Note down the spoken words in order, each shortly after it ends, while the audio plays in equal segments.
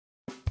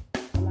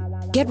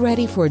Get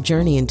ready for a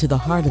journey into the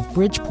heart of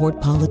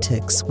Bridgeport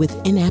politics with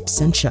In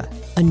Absentia,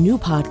 a new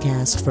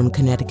podcast from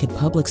Connecticut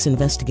Public's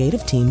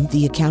investigative team,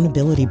 The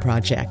Accountability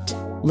Project.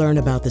 Learn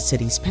about the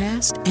city's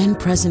past and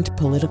present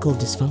political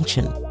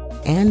dysfunction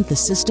and the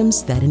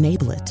systems that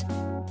enable it.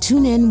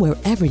 Tune in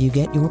wherever you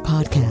get your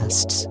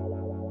podcasts.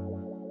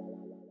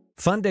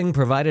 Funding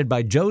provided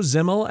by Joe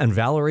Zimmel and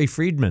Valerie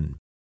Friedman.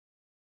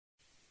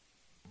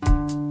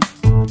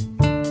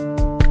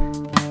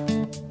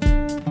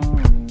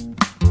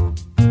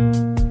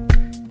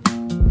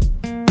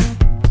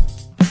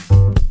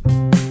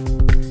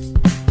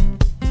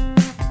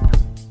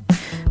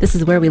 This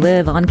is Where We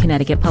Live on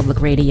Connecticut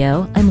Public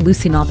Radio. I'm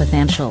Lucy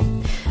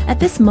Nalpathanchel. At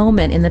this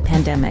moment in the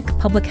pandemic,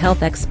 public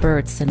health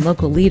experts and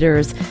local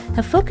leaders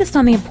have focused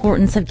on the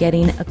importance of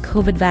getting a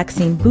COVID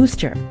vaccine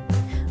booster.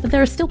 But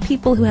there are still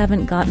people who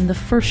haven't gotten the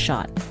first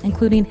shot,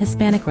 including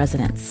Hispanic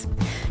residents.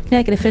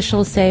 Connecticut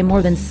officials say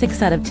more than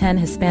 6 out of 10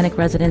 Hispanic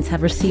residents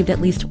have received at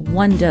least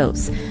one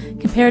dose,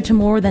 compared to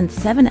more than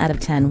 7 out of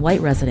 10 white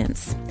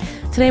residents.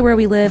 Today, Where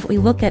We Live, we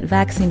look at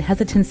vaccine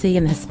hesitancy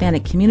in the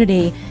Hispanic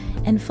community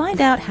and find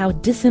out how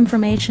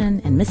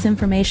disinformation and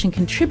misinformation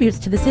contributes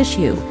to this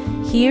issue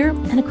here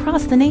and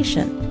across the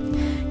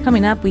nation.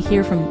 Coming up, we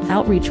hear from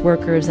outreach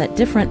workers at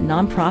different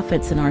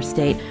nonprofits in our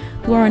state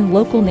who are in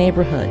local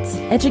neighborhoods,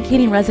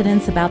 educating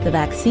residents about the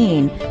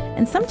vaccine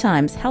and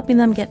sometimes helping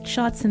them get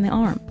shots in the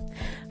arm.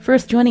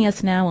 First, joining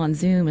us now on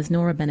Zoom is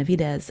Nora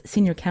Benavides,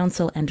 Senior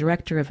Counsel and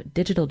Director of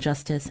Digital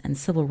Justice and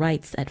Civil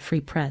Rights at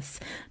Free Press.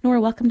 Nora,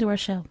 welcome to our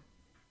show.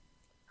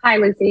 Hi,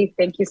 Lucy.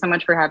 Thank you so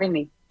much for having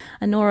me.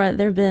 Nora,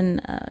 there have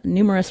been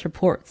numerous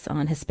reports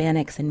on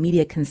Hispanics and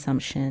media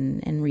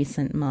consumption in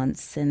recent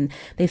months, and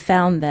they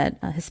found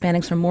that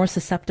Hispanics are more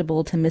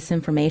susceptible to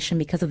misinformation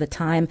because of the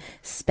time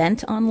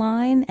spent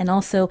online and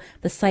also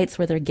the sites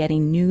where they're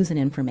getting news and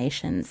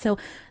information. So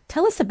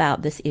tell us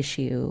about this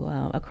issue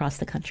across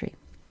the country.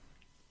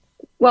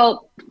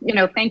 Well,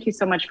 thank you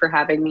so much for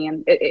having me.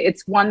 And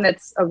it's one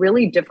that's a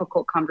really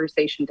difficult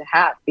conversation to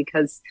have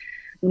because,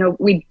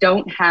 we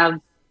don't have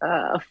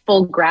a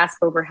full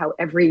grasp over how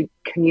every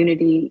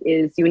community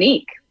is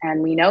unique.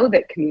 And we know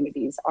that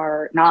communities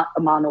are not a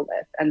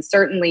monolith. And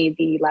certainly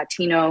the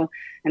Latino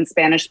and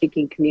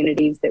Spanish-speaking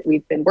communities that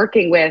we've been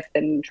working with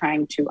and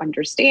trying to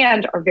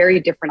understand are very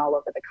different all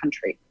over the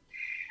country.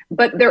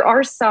 But there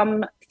are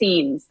some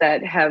themes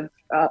that have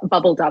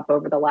bubbled up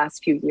over the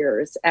last few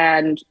years.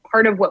 And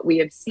part of what we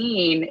have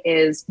seen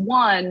is,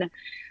 one,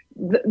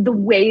 the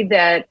way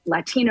that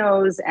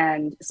Latinos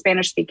and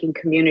Spanish-speaking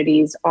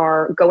communities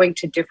are going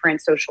to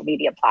different social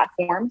media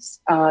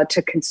platforms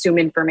to consume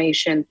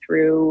information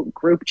through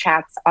group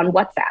chats on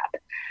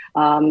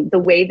WhatsApp. The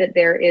way that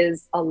there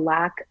is a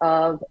lack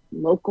of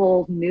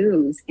local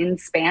news in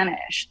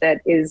Spanish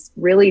that is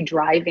really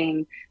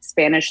driving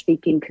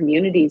Spanish-speaking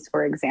communities,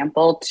 for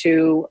example,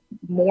 to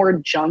more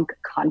junk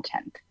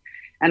content.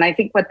 And I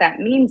think what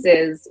that means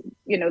is,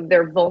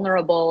 they're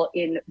vulnerable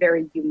in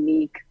very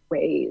unique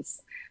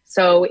ways.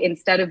 So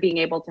instead of being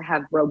able to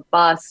have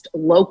robust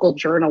local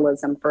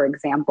journalism, for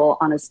example,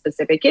 on a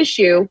specific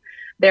issue,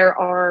 there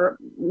are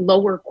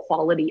lower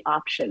quality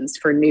options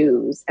for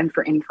news and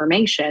for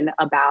information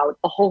about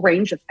a whole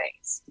range of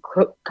things,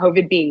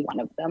 COVID being one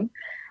of them.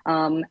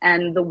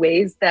 And the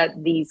ways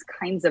that these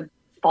kinds of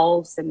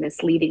false and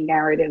misleading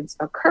narratives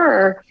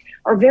occur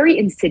are very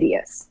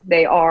insidious.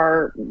 They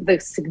are the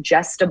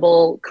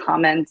suggestible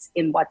comments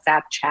in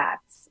WhatsApp chats.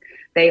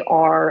 They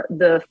are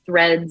the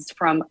threads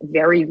from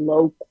very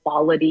low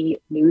quality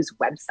news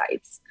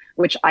websites,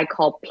 which I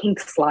call pink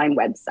slime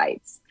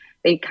websites.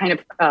 They kind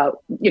of,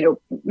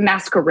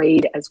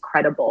 masquerade as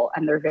credible,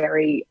 and they're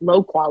very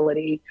low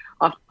quality,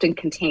 often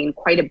contain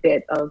quite a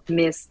bit of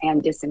mis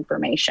and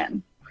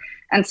disinformation.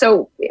 And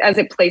so as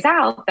it plays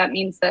out, that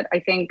means that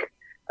I think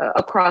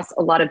across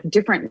a lot of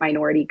different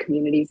minority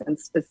communities, and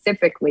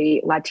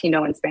specifically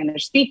Latino and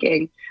Spanish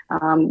speaking,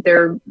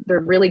 they're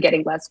really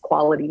getting less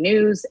quality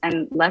news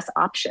and less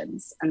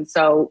options. And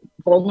so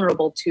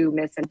vulnerable to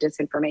mis and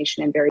disinformation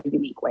in very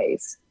unique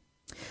ways.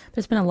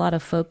 There's been a lot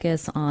of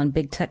focus on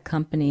big tech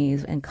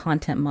companies and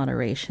content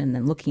moderation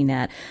and looking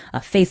at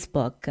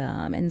Facebook.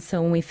 And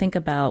so when we think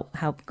about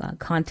how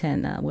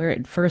content, where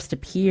it first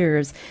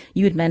appears,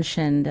 you had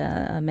mentioned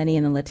many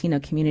in the Latino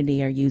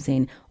community are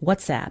using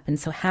WhatsApp. And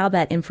so how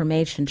that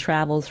information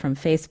travels from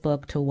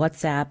Facebook to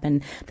WhatsApp,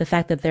 and the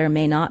fact that there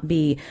may not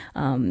be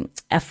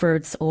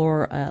efforts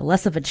or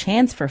less of a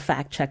chance for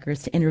fact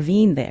checkers to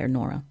intervene there,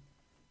 Nora.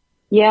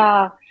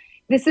 Yeah.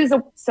 This is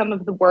some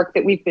of the work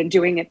that we've been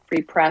doing at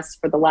Free Press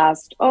for the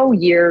last,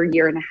 year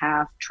and a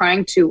half,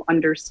 trying to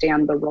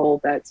understand the role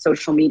that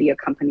social media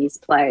companies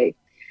play.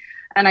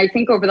 And I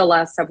think over the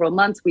last several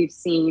months, we've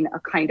seen a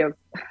kind of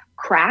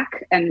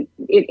crack, and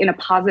in a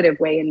positive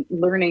way, in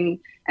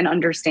learning and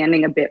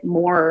understanding a bit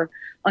more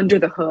under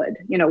the hood.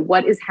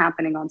 What is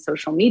happening on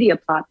social media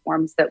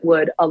platforms that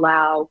would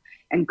allow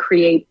and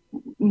create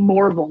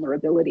more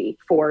vulnerability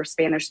for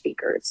Spanish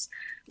speakers.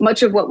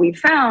 Much of what we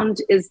found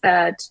is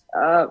that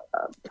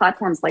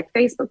platforms like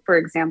Facebook, for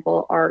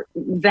example, are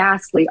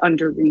vastly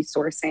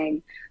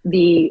under-resourcing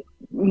the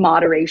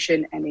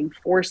moderation and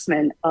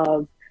enforcement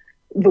of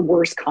the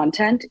worst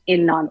content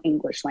in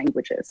non-English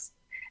languages.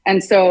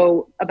 And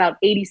so about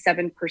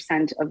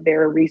 87% of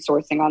their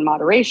resourcing on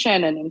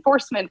moderation and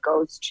enforcement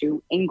goes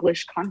to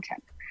English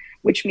content,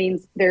 which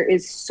means there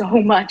is so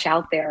much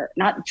out there,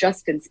 not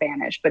just in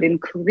Spanish, but in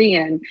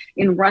Korean,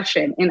 in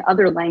Russian, in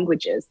other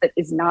languages that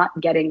is not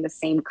getting the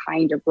same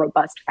kind of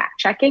robust fact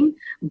checking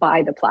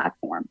by the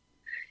platform.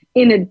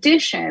 In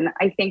addition,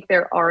 I think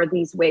there are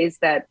these ways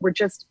that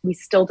we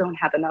still don't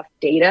have enough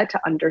data to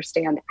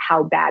understand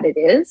how bad it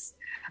is,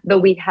 though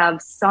we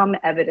have some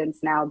evidence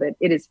now that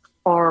it is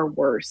far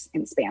worse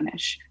in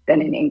Spanish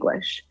than in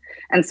English.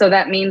 And so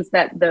that means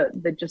that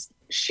the just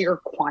sheer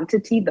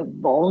quantity, the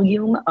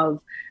volume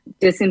of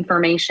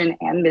disinformation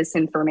and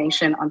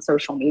misinformation on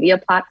social media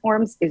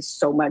platforms is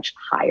so much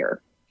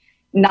higher.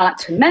 Not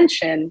to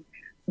mention,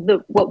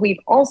 what we've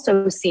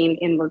also seen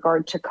in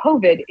regard to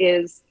COVID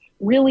is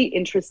really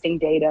interesting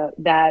data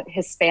that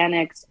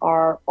Hispanics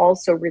are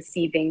also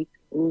receiving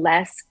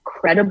less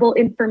credible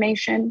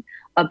information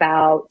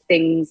about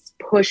things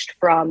pushed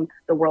from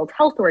the World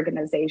Health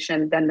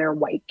Organization than their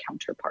white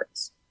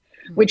counterparts,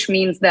 which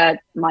means that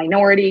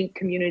minority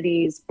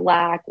communities,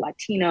 Black,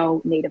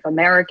 Latino, Native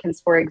Americans,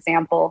 for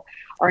example,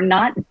 are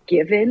not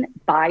given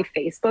by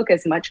Facebook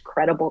as much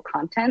credible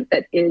content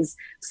that is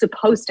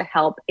supposed to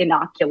help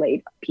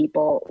inoculate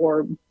people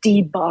or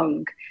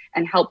debunk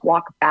and help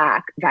walk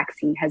back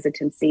vaccine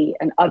hesitancy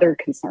and other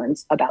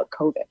concerns about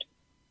COVID.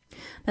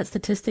 That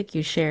statistic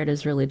you shared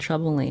is really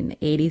troubling.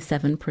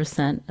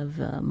 87%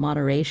 of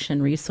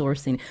moderation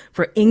resourcing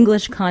for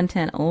English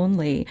content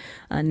only,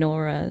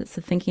 Nora.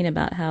 So thinking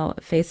about how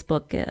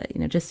Facebook,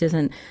 just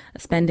isn't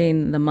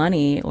spending the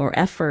money or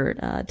effort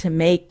to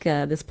make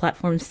this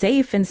platform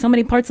safe in so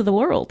many parts of the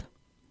world.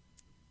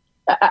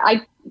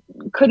 I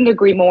couldn't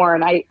agree more.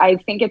 And I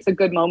think it's a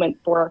good moment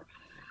for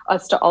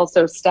us to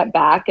also step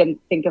back and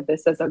think of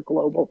this as a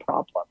global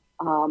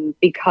problem,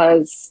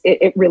 because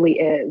it really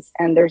is.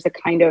 And there's a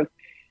kind of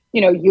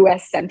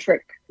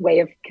US-centric way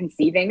of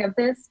conceiving of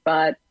this,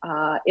 but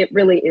it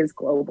really is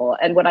global.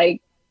 And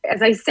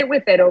as I sit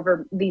with it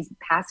over these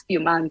past few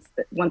months,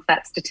 once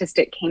that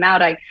statistic came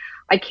out, I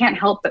can't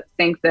help but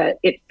think that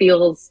it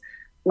feels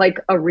like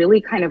a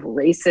really kind of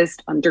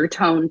racist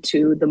undertone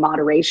to the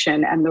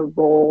moderation and the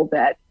role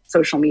that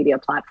social media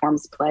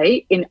platforms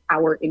play in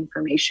our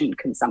information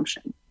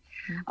consumption.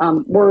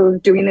 We're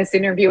doing this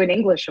interview in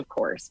English, of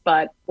course,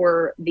 but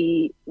for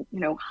the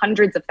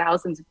hundreds of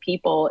thousands of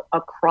people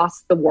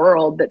across the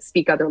world that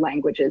speak other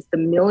languages, the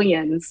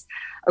millions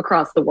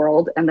across the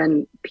world, and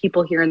then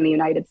people here in the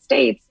United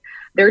States,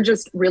 they're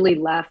just really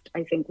left,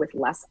 I think, with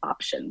less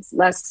options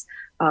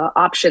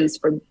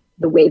for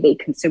the way they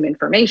consume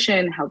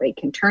information, how they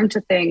can turn to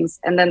things,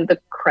 and then the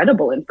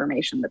credible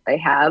information that they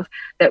have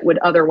that would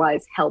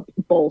otherwise help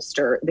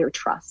bolster their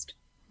trust.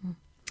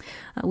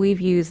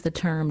 We've used the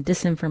term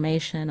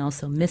disinformation,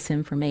 also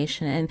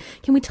misinformation. And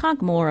can we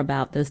talk more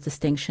about those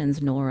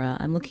distinctions, Nora?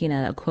 I'm looking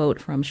at a quote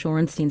from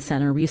Shorenstein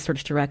Center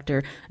Research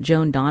Director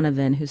Joan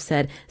Donovan, who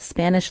said,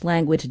 Spanish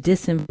language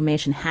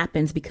disinformation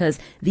happens because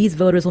these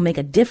voters will make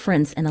a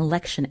difference in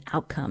election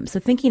outcomes. So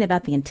thinking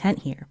about the intent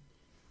here.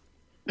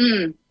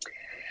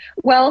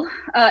 Well,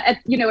 at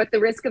the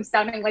risk of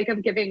sounding like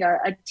I'm giving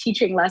a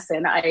teaching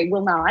lesson, I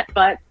will not.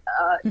 But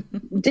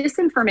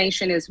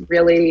disinformation is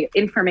really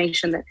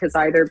information that has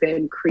either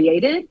been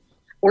created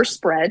or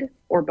spread,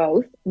 or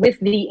both, with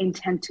the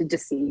intent to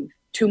deceive,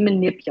 to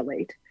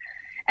manipulate.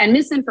 And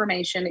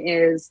misinformation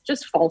is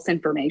just false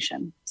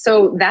information.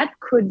 So that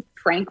could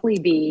frankly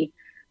be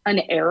an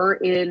error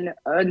in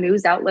a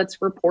news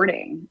outlet's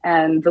reporting.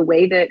 And the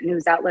way that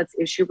news outlets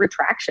issue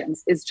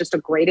retractions is just a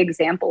great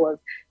example of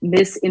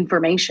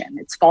misinformation.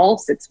 It's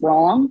false, it's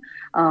wrong.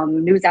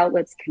 News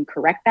outlets can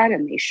correct that,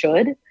 and they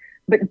should.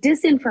 But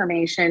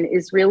disinformation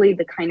is really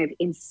the kind of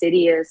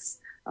insidious,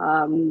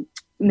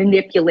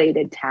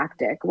 manipulated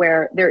tactic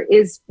where there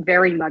is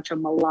very much a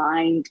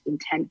maligned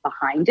intent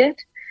behind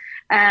it.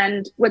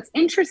 And what's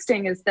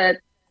interesting is that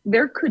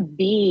there could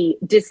be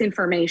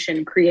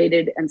disinformation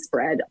created and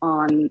spread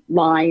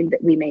online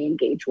that we may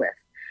engage with.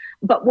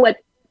 But what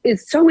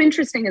is so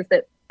interesting is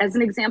that, as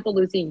an example,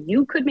 Lucy,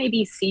 you could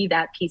maybe see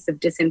that piece of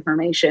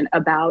disinformation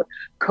about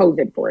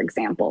COVID, for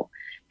example,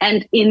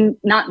 and in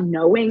not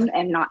knowing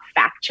and not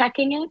fact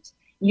checking it,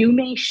 you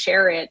may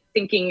share it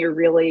thinking you're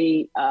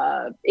really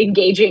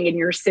engaging in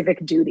your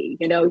civic duty.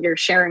 You're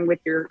sharing with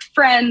your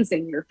friends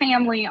and your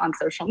family on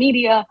social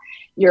media.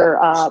 You're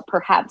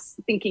perhaps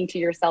thinking to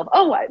yourself,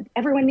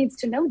 everyone needs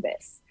to know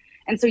this.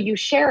 And so you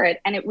share it,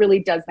 and it really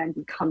does then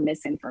become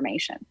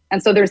misinformation.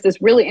 And so there's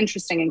this really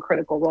interesting and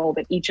critical role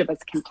that each of us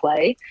can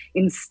play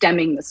in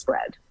stemming the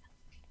spread.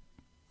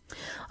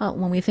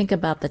 When we think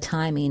about the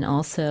timing,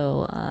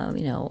 also,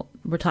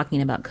 we're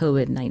talking about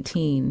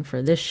COVID-19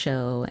 for this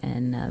show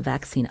and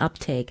vaccine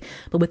uptake,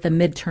 but with the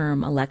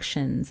midterm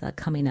elections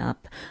coming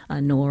up,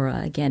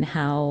 Nora, again,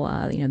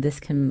 how this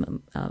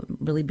can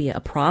really be a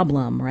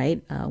problem,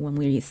 right? When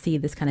we see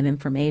this kind of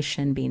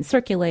information being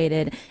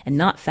circulated and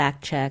not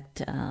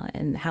fact-checked,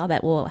 and how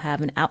that will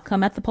have an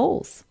outcome at the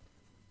polls.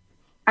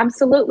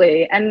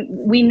 Absolutely. And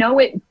we know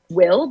it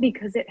will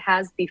because it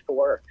has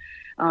before.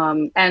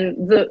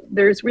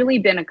 There's really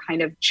been a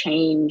kind of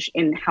change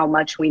in how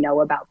much we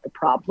know about the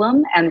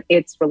problem and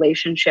its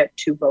relationship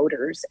to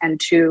voters and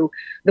to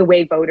the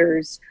way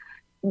voters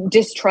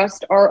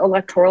distrust our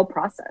electoral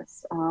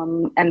process,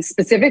 and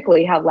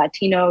specifically how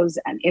Latinos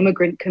and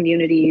immigrant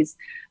communities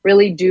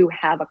really do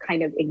have a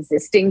kind of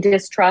existing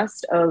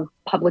distrust of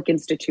public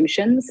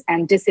institutions,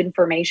 and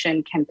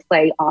disinformation can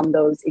play on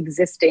those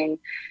existing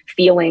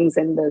feelings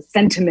and the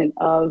sentiment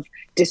of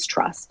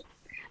distrust.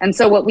 And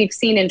so what we've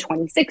seen in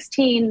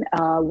 2016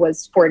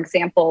 was, for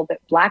example, that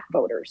Black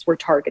voters were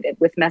targeted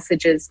with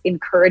messages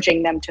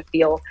encouraging them to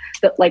feel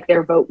that like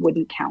their vote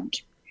wouldn't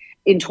count.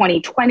 In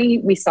 2020,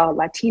 we saw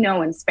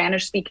Latino and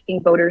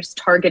Spanish-speaking voters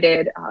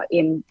targeted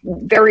in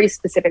very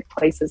specific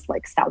places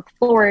like South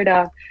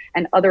Florida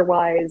and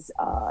otherwise,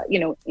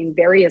 in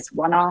various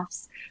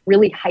runoffs,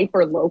 really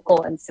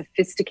hyper-local and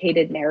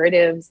sophisticated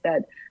narratives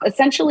that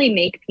essentially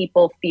make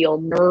people feel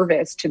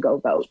nervous to go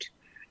vote.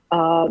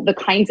 The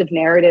kinds of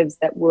narratives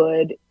that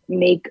would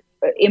make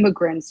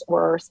immigrants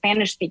or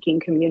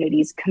Spanish-speaking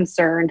communities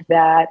concerned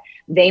that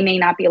they may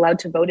not be allowed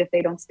to vote if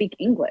they don't speak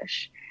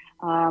English.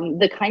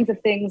 The kinds of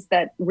things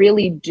that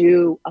really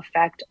do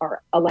affect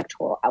our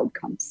electoral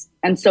outcomes.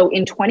 And so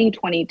in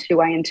 2022,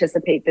 I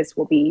anticipate this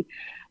will be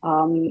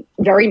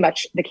very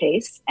much the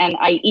case. And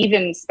I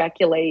even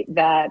speculate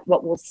that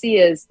what we'll see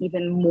is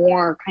even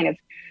more kind of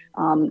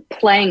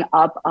playing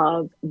up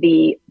of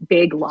the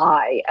big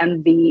lie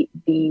and the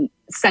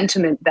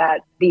sentiment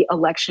that the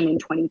election in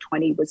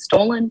 2020 was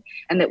stolen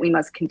and that we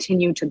must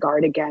continue to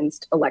guard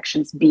against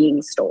elections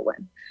being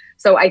stolen.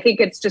 So I think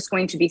it's just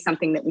going to be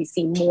something that we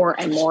see more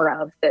and more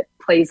of that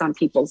plays on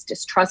people's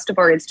distrust of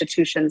our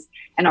institutions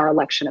and our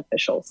election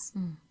officials.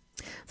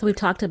 So we've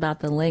talked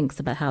about the links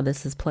about how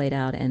this is played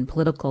out in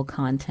political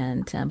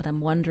content, but I'm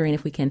wondering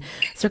if we can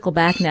circle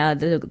back now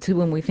to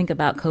when we think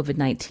about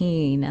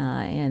COVID-19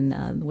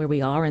 and where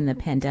we are in the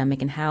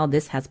pandemic and how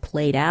this has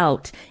played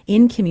out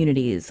in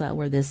communities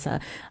where this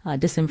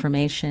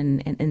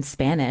disinformation in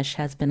Spanish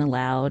has been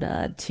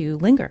allowed to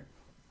linger.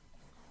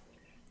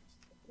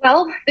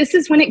 Well, this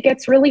is when it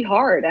gets really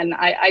hard. And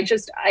I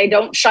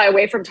don't shy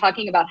away from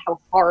talking about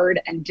how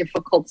hard and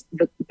difficult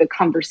the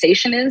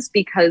conversation is,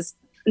 because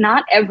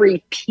not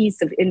every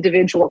piece of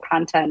individual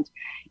content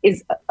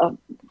is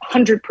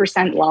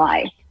 100%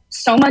 lie.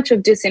 So much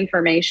of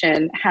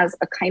disinformation has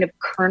a kind of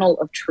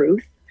kernel of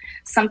truth,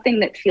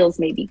 something that feels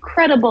maybe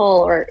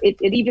credible, or it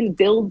even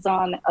builds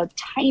on a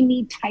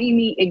tiny,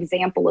 tiny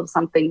example of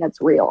something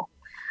that's real.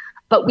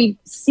 But we've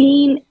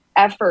seen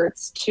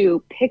efforts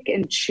to pick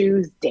and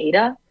choose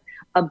data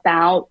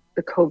about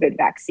the COVID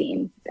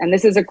vaccine. And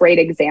this is a great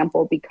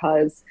example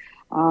because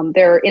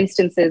there are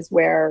instances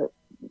where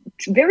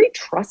very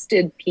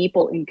trusted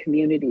people in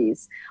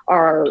communities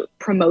are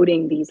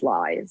promoting these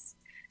lies,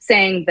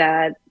 saying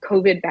that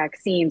COVID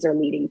vaccines are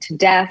leading to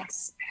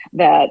deaths,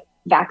 that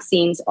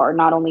vaccines are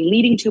not only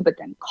leading to, but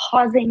then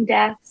causing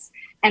deaths,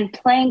 and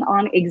playing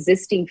on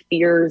existing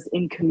fears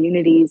in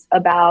communities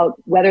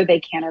about whether they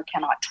can or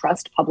cannot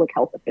trust public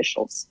health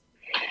officials.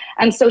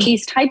 And so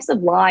these types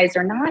of lies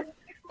they're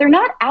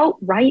not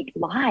outright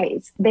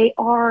lies. They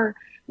are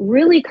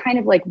really kind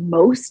of like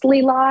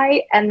mostly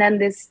lie, and then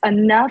this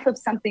enough of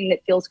something that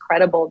feels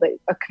credible that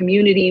a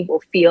community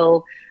will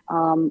feel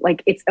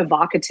like it's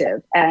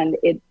evocative, and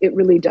it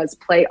really does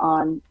play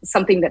on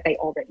something that they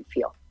already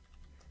feel.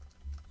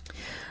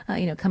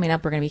 Coming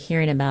up, we're going to be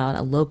hearing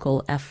about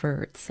local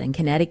efforts in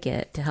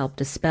Connecticut to help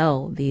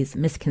dispel these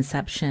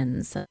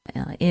misconceptions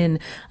in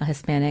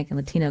Hispanic and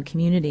Latino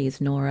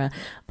communities, Nora.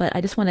 But I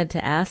just wanted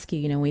to ask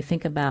you, when we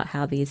think about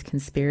how these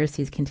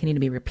conspiracies continue to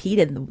be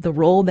repeated, the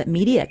role that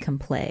media can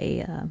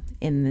play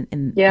in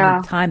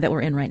the time that we're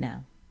in right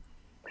now.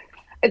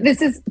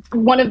 This is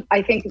one of,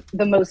 I think,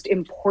 the most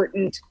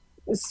important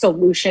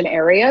solution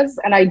areas.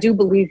 And I do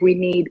believe we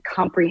need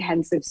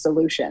comprehensive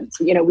solutions.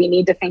 We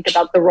need to think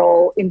about the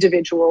role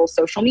individual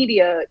social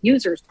media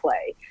users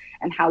play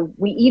and how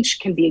we each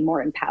can be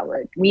more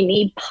empowered. We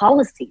need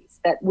policies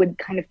that would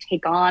kind of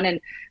take on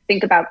and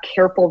think about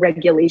careful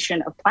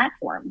regulation of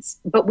platforms.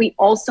 But we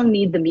also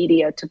need the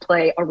media to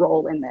play a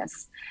role in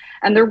this.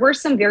 And there were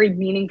some very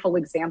meaningful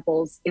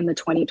examples in the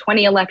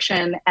 2020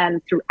 election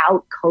and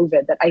throughout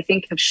COVID that I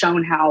think have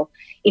shown how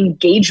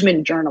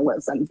engagement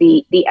journalism,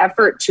 the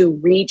effort to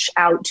reach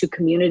out to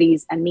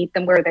communities and meet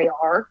them where they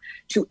are,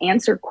 to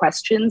answer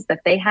questions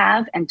that they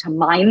have and to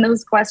mine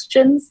those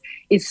questions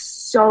is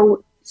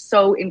so,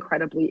 so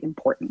incredibly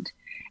important.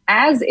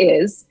 As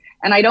is,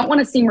 and I don't want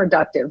to seem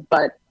reductive,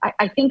 but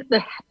I think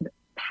the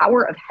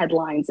power of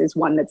headlines is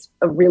one that's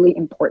a really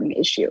important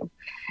issue.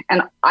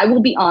 And I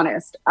will be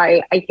honest,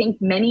 I think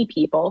many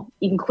people,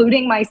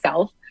 including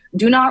myself,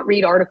 do not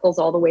read articles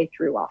all the way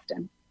through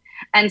often.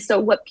 And so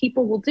what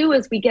people will do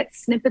is we get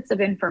snippets of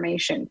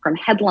information from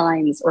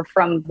headlines or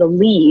from the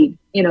lead,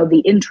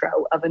 the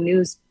intro of a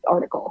news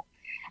article.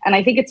 And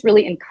I think it's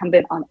really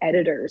incumbent on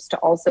editors to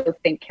also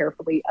think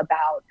carefully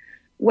about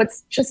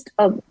what's just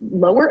a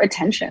lower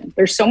attention.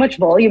 There's so much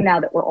volume now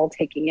that we're all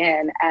taking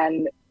in,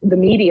 and the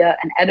media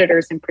and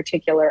editors in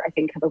particular, I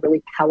think, have a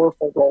really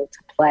powerful role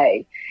to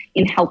play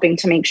in helping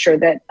to make sure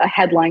that a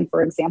headline,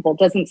 for example,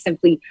 doesn't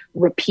simply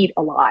repeat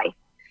a lie.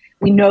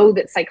 We know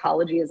that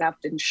psychology has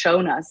often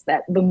shown us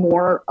that the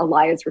more a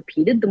lie is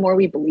repeated, the more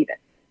we believe it.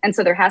 And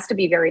so there has to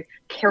be very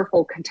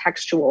careful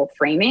contextual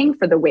framing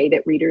for the way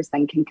that readers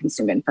then can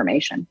consume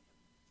information.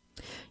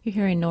 You're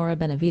hearing Nora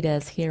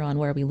Benavides here on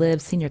Where We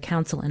Live, Senior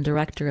Counsel and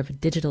Director of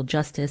Digital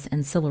Justice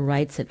and Civil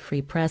Rights at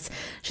Free Press.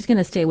 She's going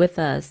to stay with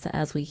us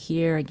as we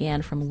hear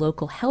again from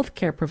local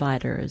healthcare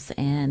providers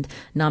and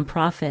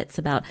nonprofits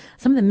about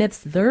some of the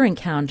myths they're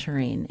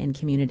encountering in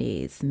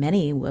communities,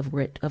 many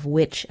of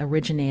which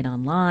originate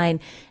online,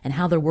 and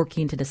how they're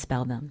working to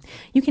dispel them.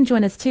 You can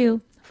join us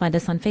too. Find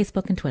us on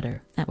Facebook and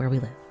Twitter at Where We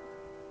Live.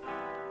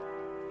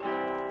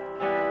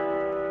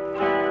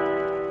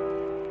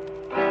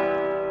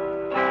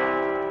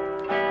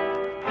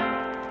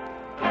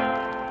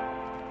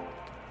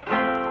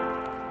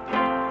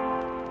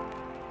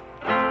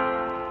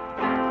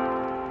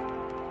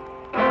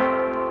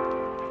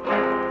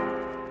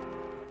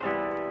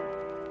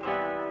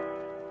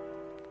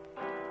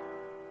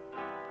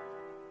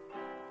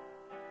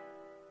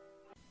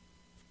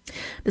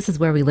 This is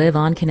Where We Live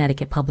on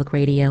Connecticut Public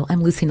Radio.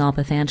 I'm Lucy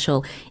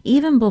Nalpathanchel.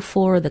 Even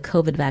before the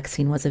COVID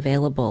vaccine was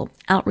available,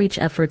 outreach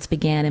efforts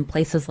began in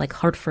places like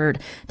Hartford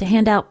to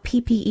hand out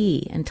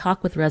PPE and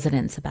talk with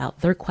residents about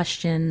their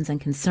questions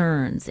and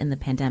concerns in the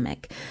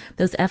pandemic.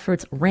 Those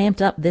efforts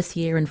ramped up this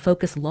year and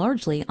focused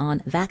largely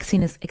on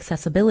vaccine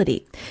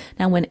accessibility.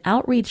 Now, when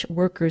outreach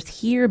workers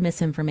hear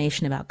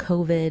misinformation about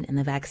COVID and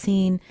the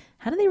vaccine,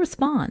 how do they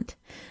respond?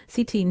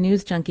 CT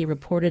News Junkie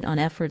reported on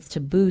efforts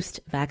to boost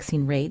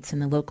vaccine rates in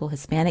the local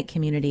Hispanic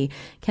community.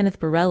 Kenneth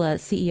Barella,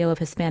 CEO of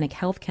Hispanic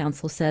Health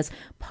Council, says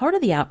part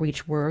of the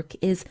outreach work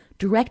is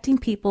directing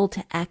people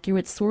to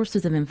accurate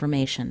sources of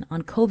information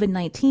on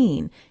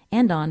COVID-19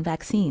 and on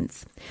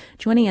vaccines.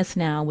 Joining us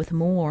now with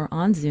more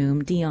on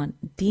Zoom,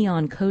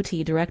 Dion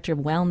Cote, Director of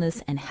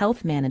Wellness and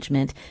Health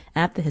Management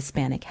at the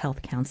Hispanic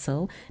Health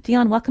Council.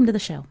 Dion, welcome to the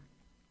show.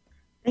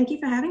 Thank you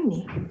for having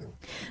me.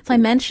 So I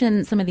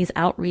mentioned some of these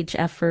outreach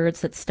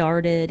efforts that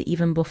started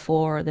even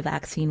before the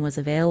vaccine was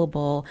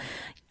available.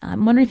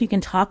 I'm wondering if you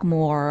can talk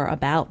more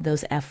about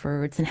those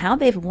efforts and how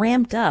they've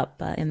ramped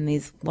up in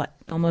these,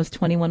 almost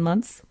 21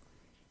 months?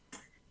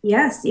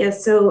 Yes.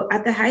 So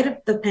at the height of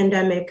the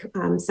pandemic,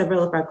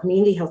 several of our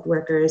community health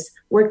workers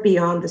worked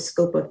beyond the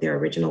scope of their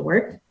original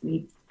work.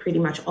 We pretty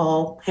much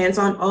all hands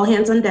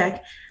on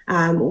deck.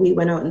 We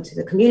went out into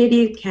the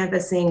community,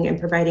 canvassing and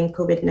providing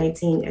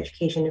COVID-19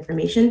 education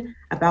information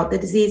about the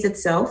disease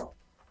itself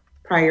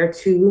prior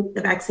to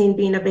the vaccine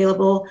being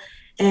available,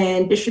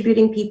 and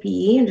distributing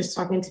PPE and just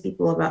talking to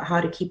people about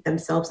how to keep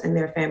themselves and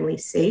their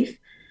families safe.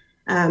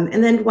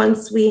 And then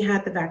once we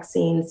had the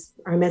vaccines,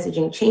 our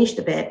messaging changed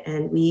a bit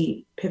and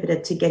we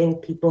pivoted to getting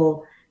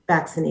people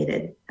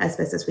vaccinated as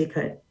best as we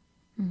could.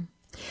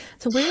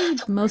 So where are you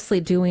mostly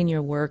doing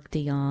your work,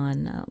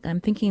 Dion? I'm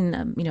thinking,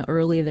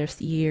 earlier this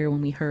year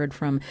when we heard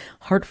from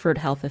Hartford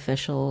health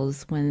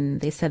officials when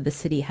they said the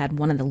city had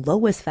one of the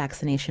lowest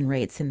vaccination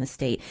rates in the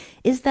state.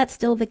 Is that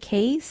still the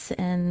case?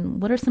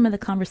 And what are some of the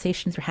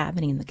conversations you're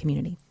having in the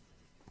community?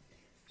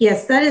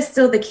 Yes, that is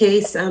still the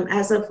case.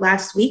 As of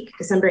last week,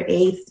 December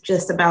 8th,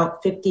 just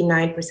about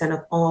 59%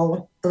 of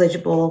all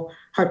eligible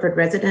Hartford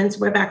residents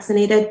were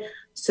vaccinated.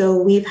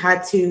 So we've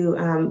had to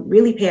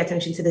really pay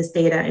attention to this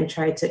data and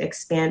try to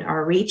expand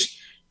our reach.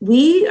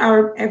 We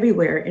are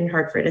everywhere in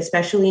Hartford,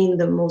 especially in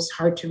the most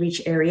hard to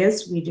reach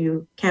areas. We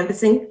do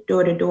canvassing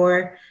door to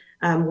door.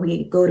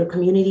 We go to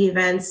community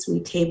events.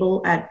 We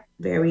table at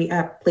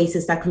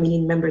places that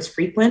community members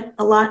frequent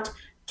a lot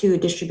to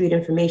distribute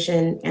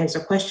information,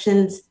 answer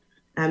questions.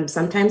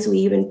 Sometimes we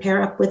even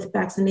pair up with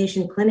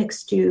vaccination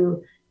clinics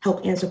to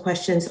help answer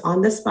questions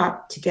on the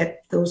spot to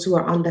get those who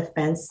are on the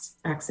fence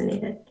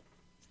vaccinated.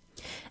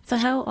 So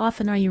how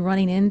often are you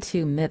running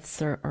into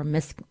myths or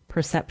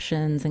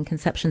misperceptions and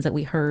conceptions that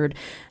we heard,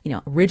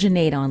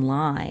 originate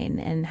online?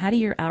 And how do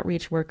your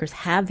outreach workers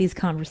have these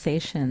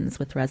conversations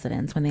with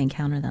residents when they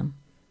encounter them?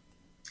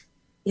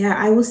 Yeah,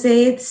 I will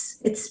say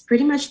it's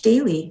pretty much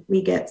daily.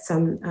 We get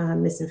some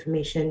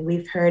misinformation.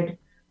 We've heard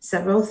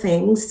several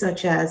things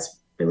such as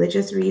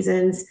religious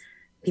reasons,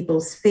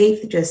 people's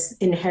faith,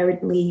 just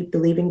inherently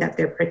believing that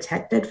they're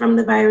protected from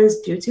the virus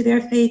due to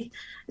their faith.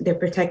 They're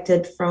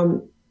protected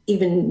from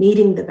even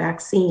needing the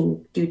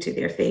vaccine due to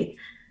their faith.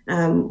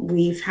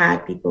 We've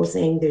had people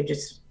saying they're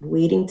just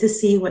waiting to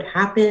see what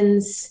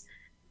happens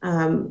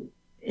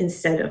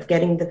instead of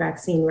getting the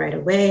vaccine right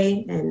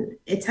away. And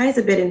it ties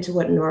a bit into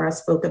what Nora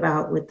spoke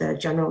about with the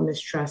general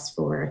mistrust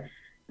for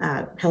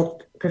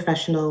health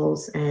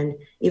professionals and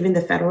even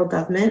the federal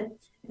government.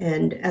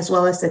 and as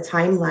well as the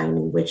timeline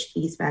in which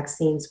these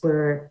vaccines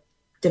were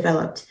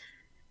developed.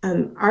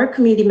 Our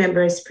community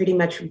members pretty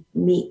much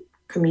meet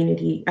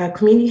community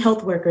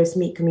health workers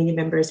meet community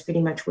members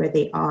pretty much where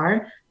they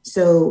are.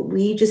 So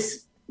we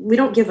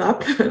don't give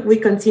up. We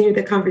continue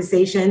the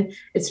conversation.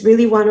 It's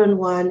really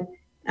one-on-one,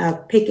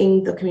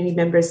 picking the community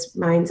members'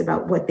 minds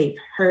about what they've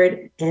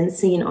heard and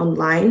seen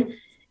online,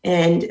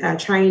 and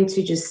trying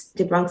to just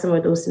debunk some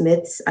of those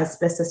myths as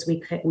best as we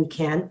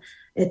can.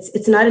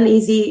 It's not an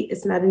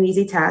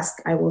easy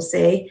task, I will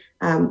say.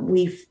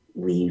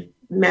 We've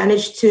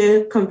managed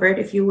to convert,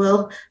 if you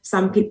will,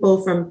 some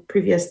people from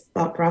previous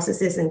thought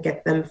processes and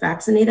get them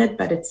vaccinated,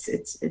 but it's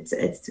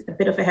a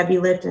bit of a heavy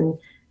lift, and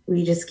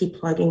we just keep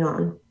plugging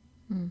on.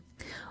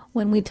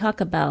 When we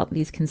talk about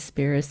these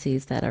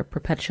conspiracies that are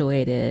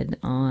perpetuated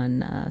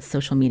on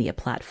social media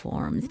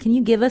platforms, can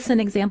you give us an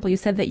example? You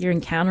said that you're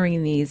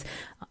encountering these,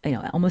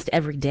 almost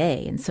every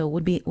day. And so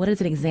what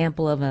is an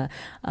example of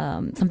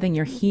something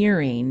you're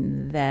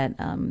hearing that,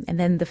 and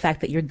then the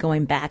fact that you're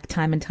going back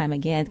time and time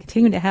again,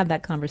 continuing to have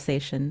that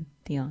conversation,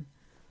 Dion?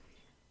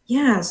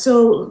 Yeah.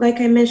 So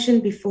like I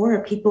mentioned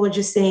before, people are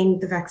just saying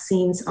the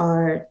vaccines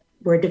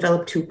were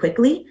developed too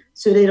quickly,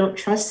 so they don't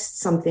trust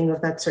something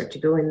of that sort to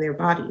go in their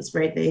bodies,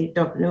 right? They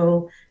don't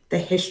know the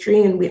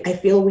history, and I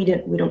feel we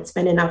don't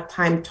spend enough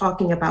time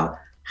talking about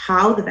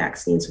how the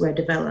vaccines were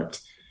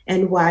developed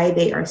and why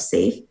they are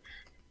safe.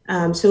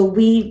 So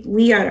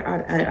we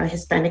are a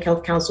Hispanic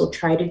Health Council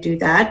try to do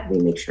that. We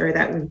make sure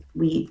that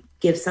we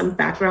give some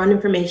background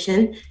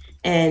information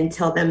and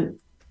tell them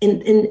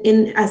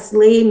in as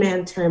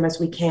layman term as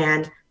we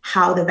can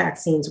how the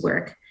vaccines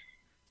work.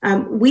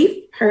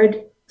 We've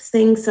heard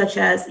things such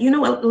as, a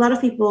lot of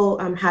people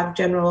have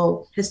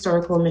general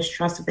historical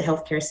mistrust of the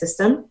healthcare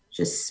system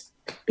just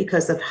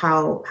because of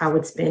how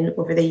it's been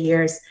over the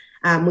years.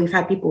 We've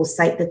had people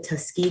cite the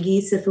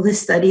Tuskegee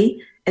syphilis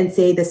study and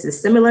say this is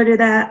similar to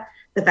that.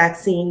 The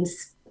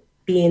vaccines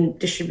being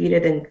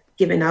distributed and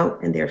given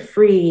out, and they're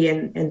free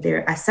and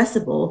they're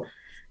accessible.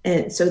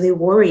 And so they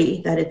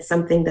worry that it's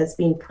something that's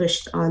being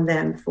pushed on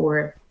them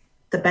for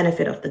the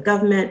benefit of the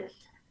government.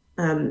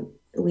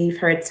 We've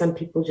heard some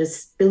people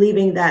just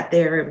believing that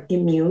they're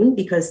immune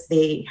because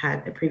they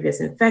had a previous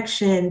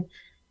infection.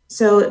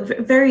 So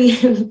very,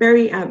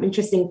 very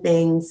interesting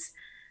things.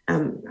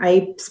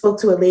 I spoke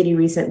to a lady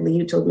recently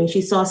who told me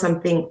she saw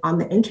something on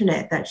the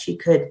internet that she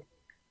could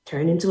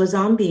turn into a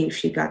zombie if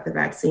she got the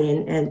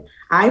vaccine. And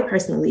I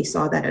personally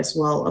saw that as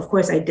well. Of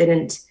course, I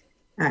didn't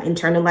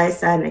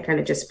internalize that, and I kind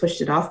of just pushed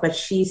it off, but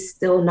she's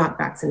still not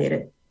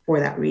vaccinated for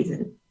that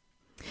reason.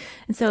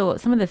 And so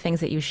some of the things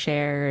that you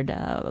shared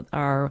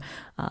are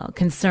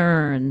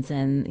concerns,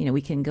 and,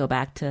 we can go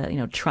back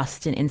to,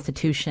 trust in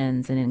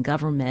institutions and in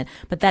government.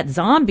 But that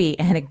zombie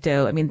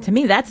anecdote, to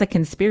me, that's a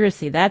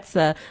conspiracy. That's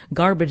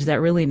garbage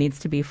that really needs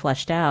to be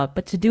fleshed out.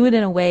 But to do it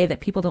in a way that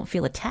people don't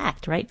feel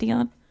attacked, right,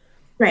 Dion?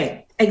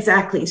 Right,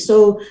 exactly.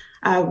 So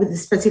with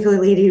this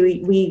particular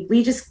lady,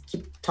 we just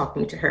keep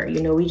talking to her.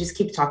 We just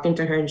keep talking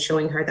to her and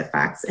showing her the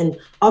facts. And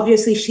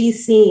obviously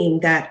she's seeing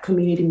that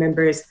community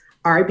members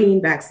are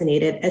being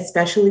vaccinated,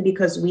 especially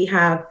because we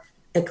have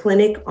a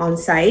clinic on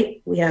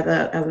site. We have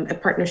a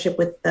partnership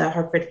with the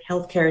Hartford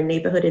Healthcare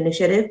Neighborhood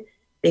Initiative.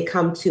 They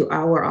come to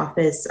our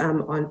office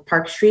on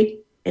Park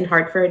Street in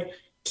Hartford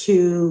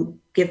to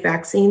give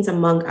vaccines,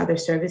 among other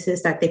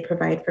services that they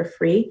provide for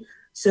free.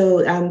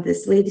 So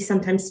this lady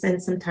sometimes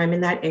spends some time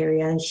in that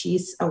area, and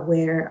she's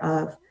aware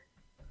of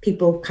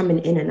people coming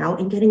in and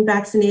out and getting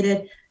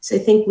vaccinated. So I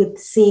think with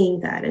seeing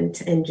that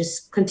and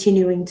just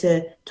continuing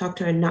to talk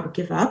to her and not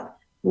give up,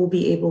 we'll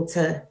be able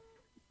to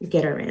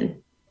get her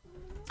in.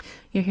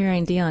 You're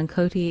hearing Dion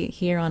Cote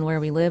here on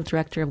Where We Live,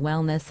 Director of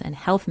Wellness and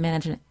Health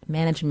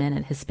Management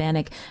at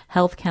Hispanic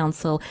Health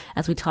Council,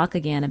 as we talk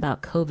again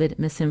about COVID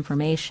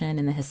misinformation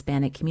in the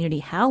Hispanic community,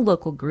 how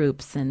local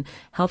groups and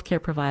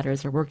healthcare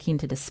providers are working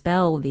to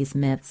dispel these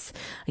myths.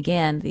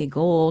 Again, the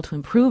goal to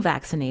improve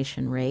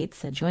vaccination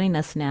rates. Joining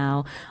us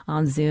now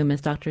on Zoom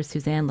is Dr.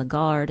 Suzanne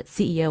Lagarde,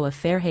 CEO of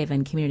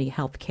Fairhaven Community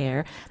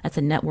Healthcare. That's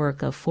a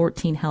network of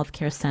 14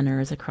 healthcare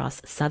centers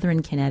across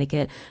southern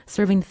Connecticut,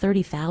 serving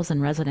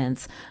 30,000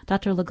 residents.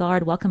 Dr.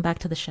 Lagarde, welcome back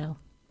to the show.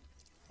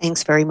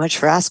 Thanks very much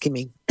for asking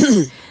me.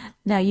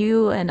 Now,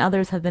 you and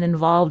others have been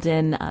involved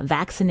in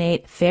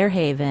Vaccinate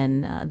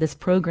Fairhaven, this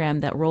program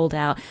that rolled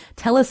out.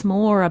 Tell us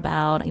more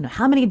about,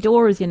 how many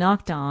doors you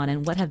knocked on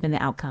and what have been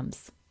the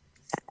outcomes.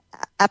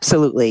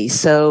 Absolutely.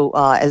 So,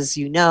 as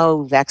you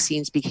know,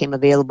 vaccines became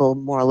available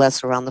more or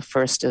less around the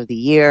first of the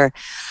year.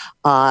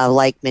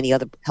 Like many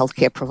other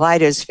healthcare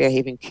providers,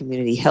 Fairhaven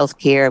Community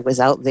Healthcare was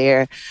out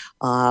there.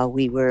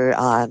 We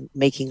were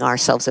making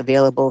ourselves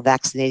available,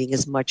 vaccinating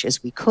as much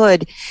as we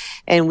could.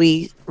 And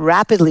we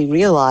rapidly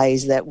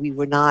realized that we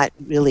were not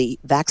really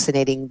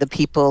vaccinating the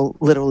people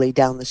literally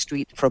down the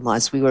street from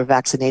us. We were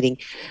vaccinating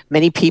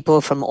many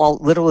people from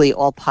literally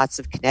all parts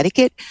of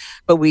Connecticut,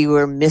 but we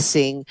were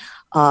missing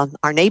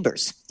our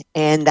neighbors.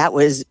 And that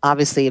was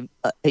obviously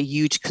a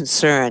huge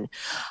concern.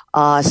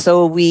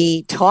 So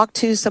we talked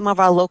to some of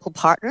our local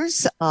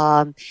partners,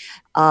 and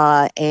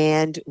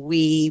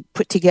we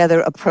put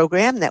together a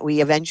program that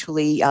we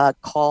eventually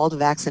called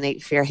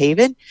Vaccinate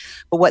Fairhaven.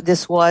 But what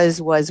this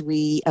was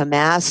we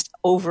amassed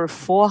over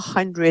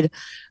 400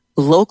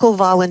 local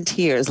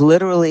volunteers,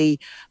 literally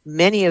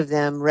many of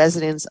them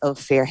residents of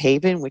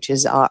Fairhaven, which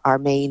is our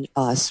main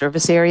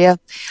service area.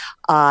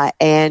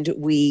 And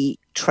we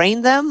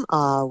trained them,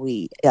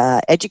 we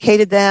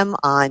educated them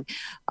on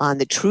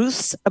the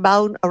truths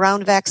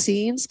around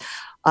vaccines.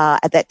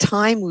 At that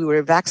time, we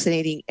were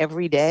vaccinating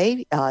every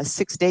day,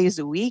 6 days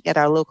a week at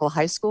our local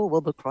high school,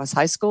 Wilbur Cross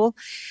High School.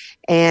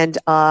 And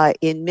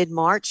in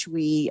mid-March,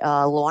 we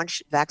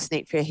launched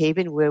Vaccinate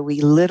Fairhaven, where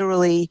we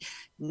literally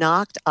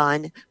knocked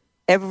on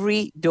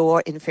every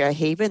door in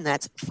Fairhaven.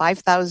 That's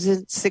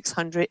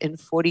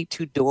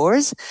 5,642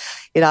 doors.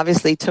 It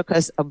obviously took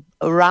us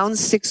around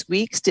 6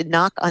 weeks to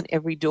knock on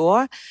every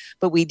door,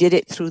 but we did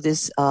it through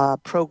this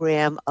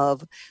program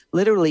of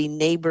literally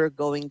neighbor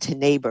going to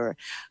neighbor.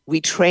 We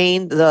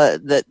trained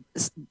the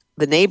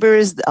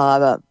neighbors.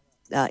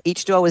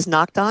 Each door was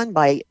knocked on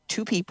by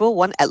two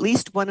people, at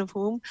least one of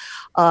whom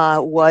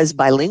was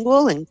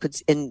bilingual and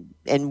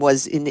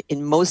was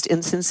in most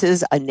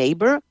instances a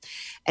neighbor,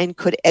 and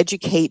could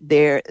educate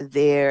their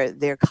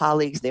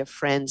colleagues, their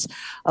friends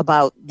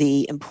about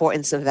the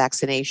importance of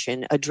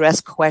vaccination,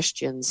 address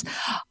questions.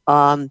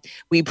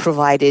 We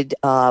provided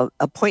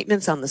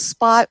appointments on the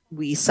spot.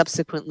 We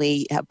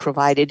subsequently have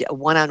provided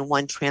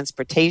one-on-one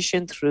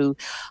transportation through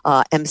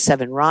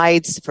M7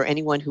 rides for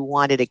anyone who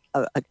wanted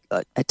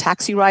a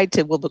taxi ride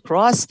to Wilbur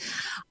Cross.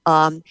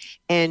 And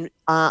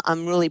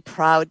I'm really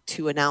proud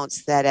to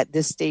announce that at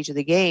this stage of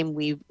the game,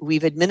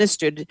 we've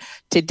administered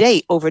to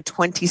date over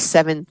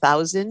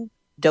 27,000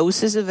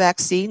 doses of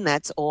vaccine.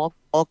 That's all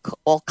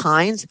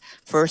kinds: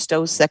 first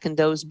dose, second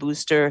dose,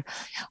 booster,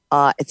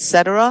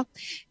 etc.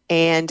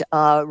 And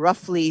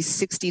roughly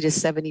 60 to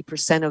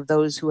 70% of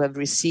those who have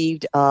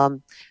received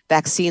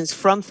vaccines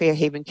from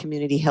Fairhaven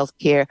Community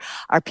Healthcare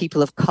are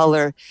people of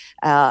color,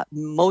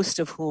 most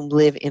of whom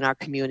live in our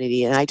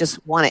community. And I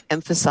just want to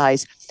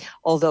emphasize,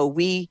 although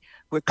we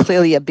were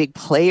clearly a big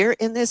player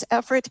in this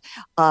effort,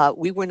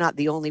 we were not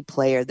the only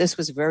player. This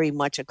was very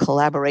much a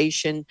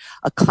collaboration,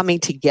 a coming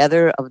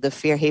together of the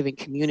Fairhaven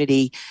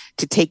community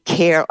to take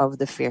care of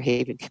the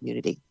Fairhaven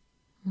community.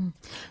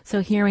 So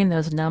hearing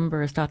those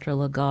numbers, Dr.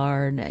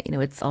 Lagarde,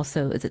 it's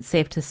also, is it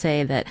safe to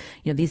say that,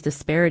 these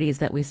disparities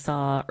that we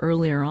saw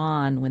earlier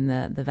on when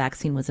the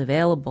vaccine was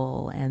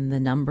available and the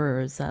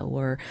numbers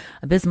were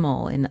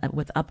abysmal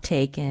with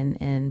uptake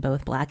in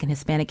both Black and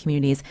Hispanic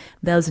communities,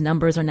 those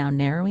numbers are now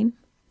narrowing?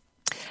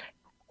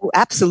 Oh,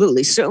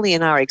 absolutely, certainly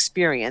in our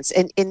experience,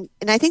 and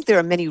I think there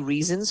are many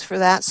reasons for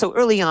that. So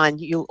early on,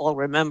 you'll all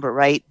remember,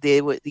 right?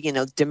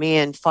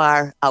 Demand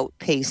far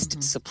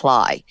outpaced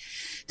supply,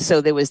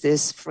 so there was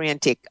this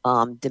frantic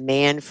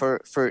demand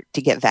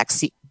to get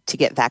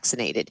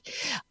vaccinated,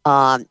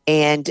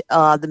 and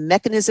the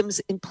mechanisms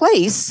in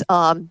place,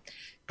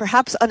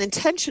 perhaps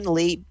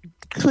unintentionally,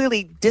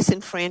 clearly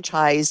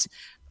disenfranchised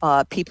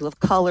people of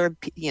color,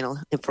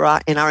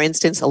 in our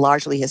instance, a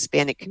largely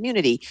Hispanic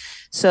community.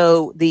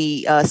 So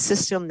the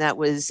system that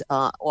was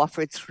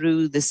offered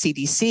through the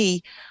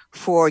CDC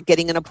for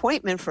getting an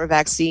appointment for a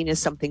vaccine is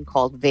something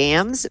called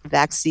VAMS,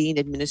 Vaccine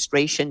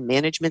Administration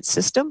Management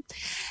System.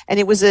 And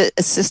it was a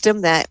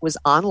system that was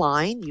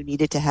online. You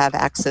needed to have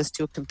access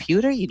to a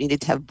computer. You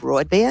needed to have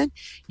broadband.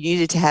 You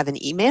needed to have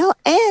an email.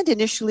 And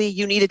initially,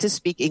 you needed to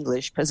speak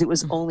English because it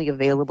was only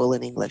available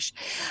in English.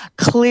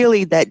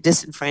 Clearly, that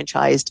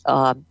disenfranchised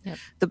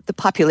the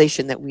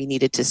population that we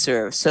needed to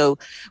serve. So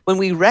when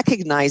we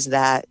recognized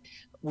that,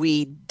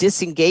 we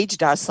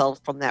disengaged ourselves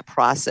from that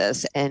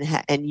process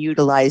and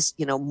utilized,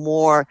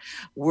 more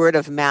word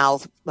of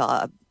mouth,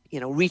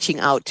 reaching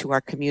out to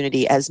our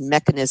community as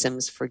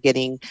mechanisms for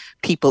getting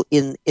people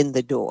in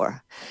the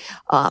door.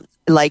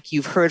 Like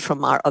you've heard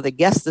from our other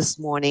guests this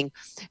morning,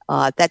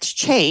 that's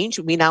changed.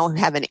 We now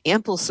have an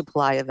ample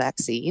supply of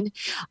vaccine,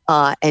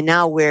 and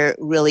now we're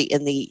really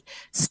in the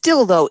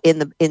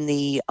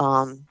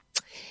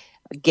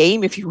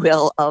game, if you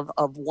will,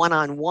 of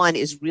one-on-one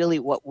is really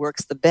what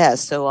works the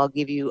best. So I'll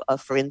give you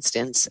for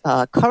instance,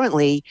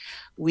 currently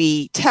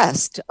we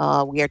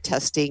are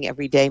testing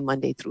every day,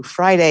 Monday through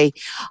Friday.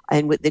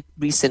 And with the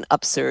recent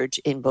upsurge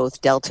in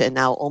both Delta and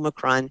now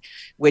Omicron,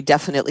 we're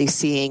definitely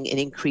seeing an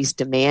increased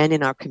demand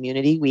in our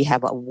community. We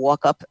have a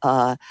walk-up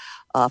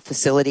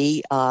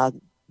facility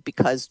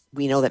because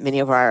we know that many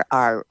of our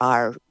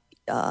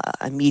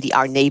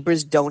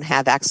neighbors don't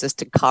have access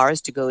to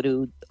cars to go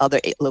to other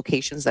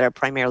locations that are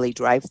primarily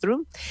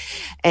drive-through.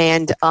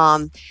 And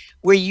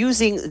we're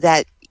using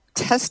that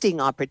testing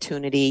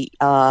opportunity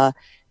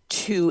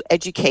to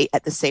educate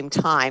at the same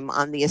time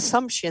on the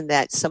assumption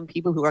that some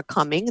people who are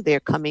coming, they're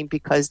coming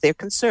because they're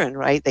concerned,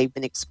 right? They've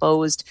been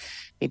exposed.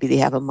 Maybe they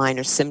have a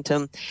minor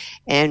symptom.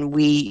 And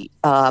we,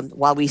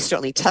 while we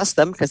certainly test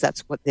them, because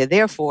that's what they're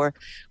there for,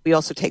 we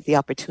also take the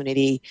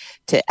opportunity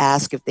to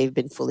ask if they've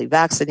been fully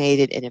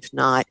vaccinated. And if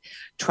not,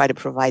 try to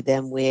provide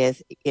them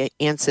with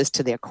answers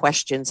to their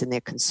questions and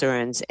their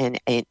concerns and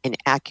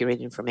accurate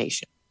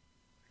information.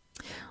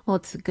 Well,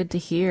 it's good to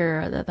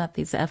hear about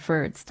these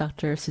efforts.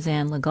 Dr.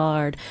 Suzanne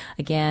Lagarde,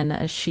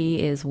 again,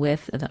 she is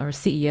with our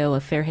CEO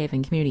of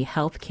Fairhaven Community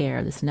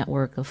Healthcare, this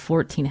network of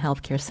 14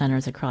 healthcare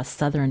centers across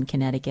southern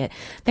Connecticut.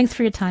 Thanks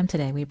for your time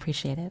today. We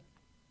appreciate it.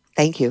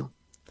 Thank you.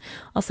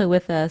 Also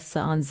with us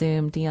on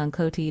Zoom, Dion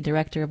Cote,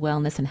 Director of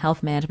Wellness and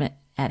Health Management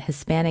at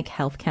Hispanic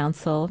Health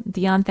Council.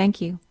 Dion,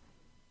 thank you.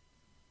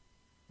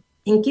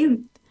 Thank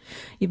you.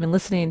 You've been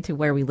listening to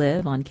Where We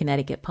Live on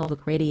Connecticut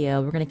Public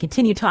Radio. We're going to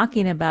continue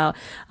talking about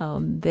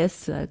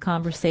this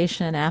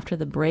conversation after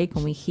the break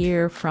when we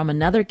hear from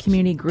another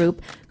community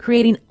group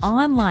creating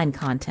online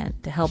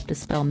content to help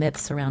dispel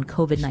myths around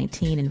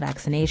COVID-19 and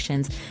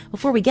vaccinations.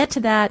 Before we get to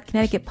that,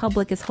 Connecticut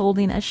Public is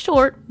holding a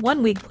short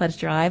one-week pledge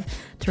drive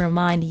to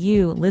remind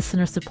you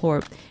listener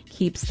support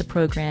keeps the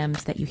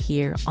programs that you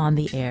hear on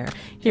the air.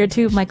 Here are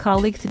two of my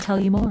colleagues to tell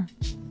you more.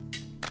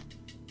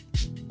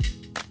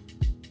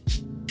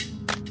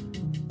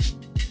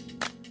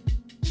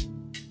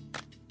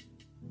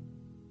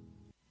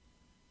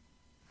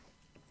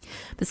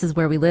 This is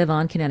Where We Live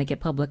on Connecticut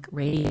Public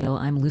Radio.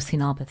 I'm Lucy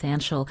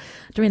Nalpathanchel.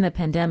 During the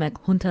pandemic,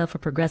 Junta for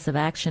Progressive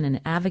Action,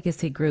 an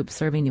advocacy group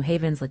serving New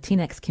Haven's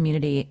Latinx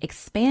community,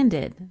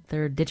 expanded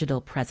their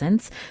digital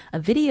presence. A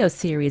video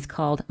series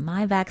called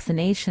My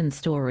Vaccination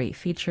Story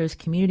features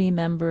community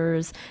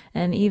members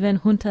and even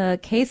Junta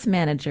case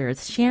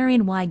managers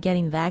sharing why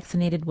getting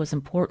vaccinated was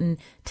important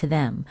to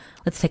them.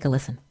 Let's take a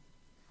listen.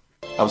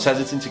 I was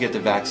hesitant to get the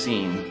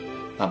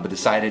vaccine, but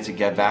decided to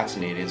get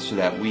vaccinated so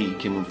that we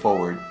can move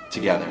forward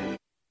together.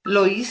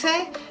 Lo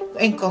hice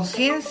en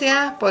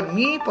conciencia por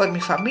mí, por mi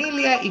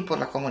familia y por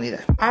la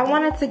comunidad. I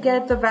wanted to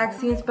get the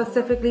vaccine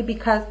specifically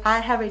because I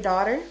have a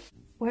daughter.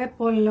 Pues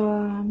por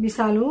mi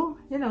salud,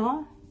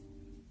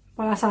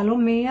 por la salud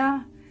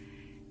mía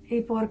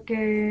y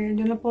porque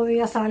yo no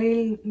podía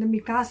salir de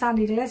mi casa,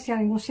 ni iglesia, a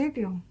ningún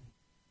sitio.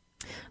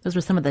 Those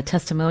were some of the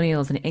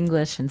testimonials in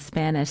English and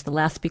Spanish. The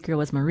last speaker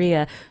was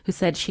Maria, who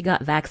said she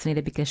got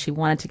vaccinated because she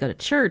wanted to go to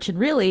church and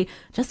really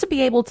just to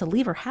be able to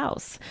leave her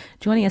house.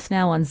 Joining us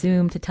now on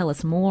Zoom to tell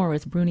us more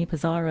is Bruni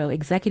Pizarro,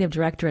 Executive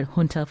Director at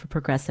Junta for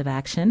Progressive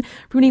Action.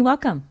 Bruni,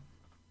 welcome.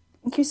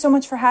 Thank you so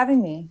much for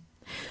having me.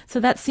 So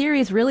that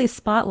series really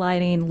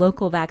spotlighting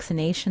local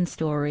vaccination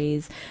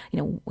stories.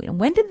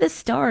 When did this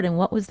start and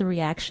what was the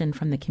reaction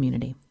from the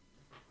community?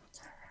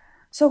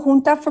 So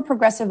Junta for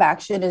Progressive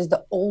Action is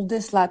the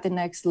oldest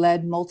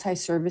Latinx-led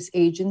multi-service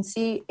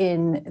agency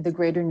in the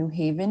greater New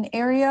Haven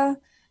area.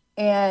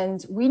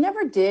 And we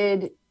never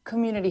did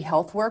community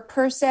health work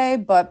per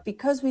se, but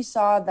because we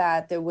saw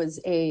that there was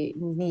a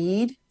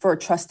need for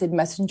trusted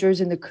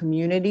messengers in the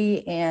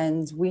community,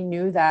 and we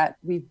knew that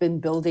we've been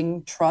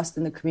building trust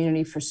in the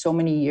community for so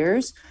many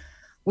years,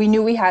 we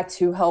knew we had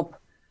to help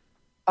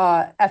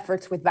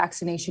efforts with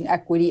vaccination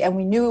equity, and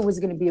we knew it was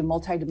going to be a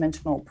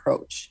multidimensional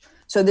approach.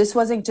 So this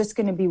wasn't just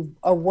going to be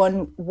a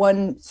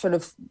one sort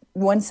of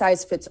one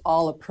size fits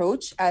all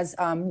approach. As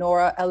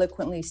Nora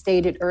eloquently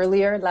stated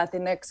earlier, the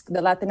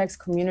Latinx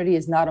community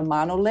is not a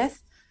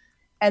monolith.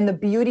 And the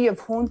beauty of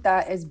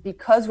Junta is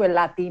because we're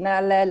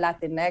Latina-led,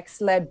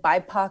 Latinx-led,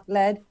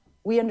 BIPOC-led,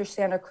 we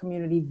understand our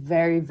community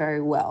very,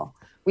 very well.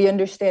 We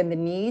understand the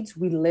needs,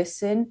 we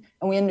listen,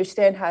 and we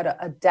understand how to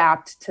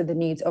adapt to the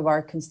needs of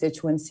our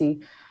constituency.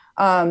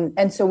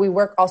 And so we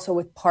work also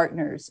with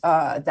partners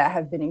that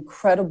have been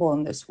incredible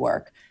in this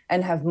work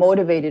and have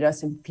motivated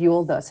us and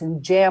fueled us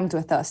and jammed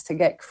with us to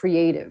get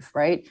creative,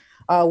 right?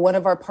 One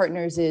of our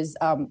partners is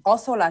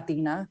also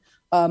Latina,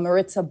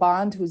 Maritza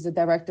Bond, who's the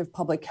Director of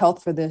Public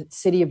Health for the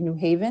City of New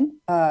Haven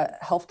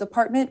Health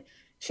Department.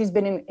 She's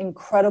been an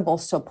incredible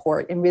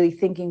support in really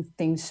thinking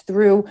things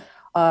through,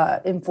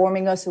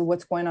 informing us of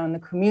what's going on in the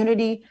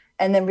community,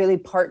 and then really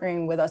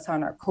partnering with us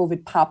on our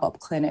COVID pop-up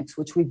clinics,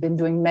 which we've been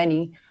doing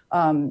many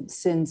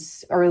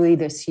since early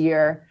this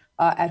year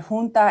at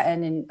Junta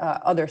and in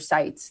other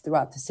sites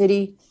throughout the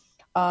city.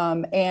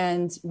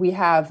 And we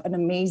have an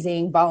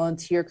amazing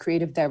volunteer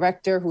creative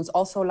director who's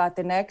also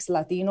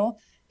Latino.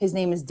 His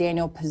name is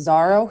Daniel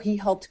Pizarro. He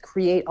helped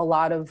create a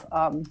lot of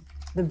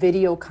the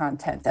video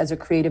content as a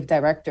creative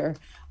director.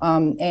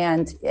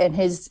 And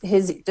his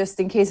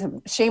just in case,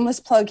 shameless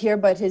plug here,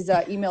 but his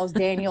email is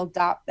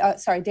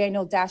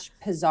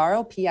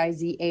Daniel-Pizarro,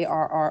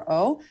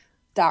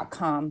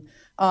 Pizarro.com.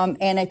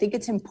 And I think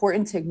it's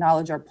important to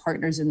acknowledge our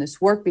partners in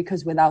this work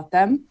because without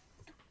them,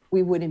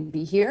 we wouldn't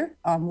be here.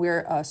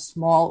 We're a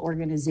small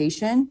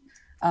organization,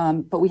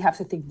 but we have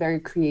to think very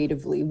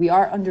creatively. We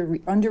are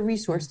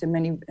under-resourced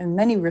in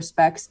many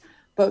respects,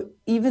 but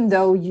even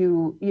though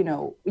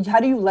how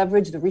do you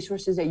leverage the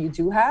resources that you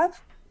do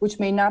have which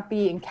may not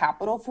be in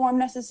capital form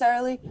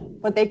necessarily,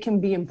 but they can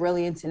be in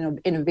brilliance and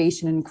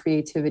innovation and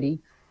creativity.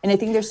 And I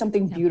think there's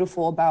something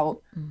beautiful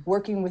about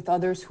working with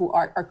others who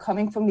are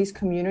coming from these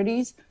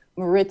communities.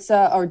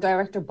 Maritza, our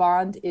director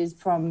Bond, is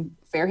from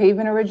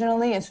Fairhaven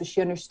originally, and so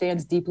she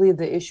understands deeply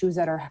the issues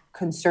that are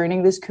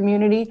concerning this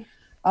community.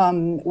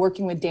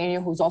 Working with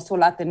Daniel, who's also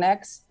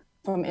Latinx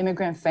from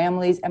immigrant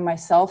families, and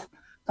myself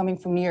coming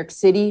from New York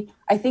City.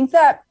 I think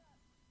that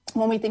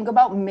when we think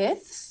about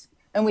myths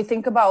and we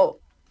think about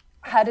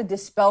how to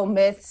dispel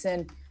myths,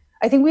 and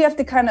I think we have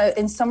to kind of,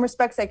 in some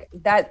respects, like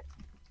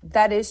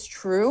that is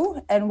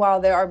true. And while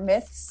there are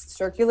myths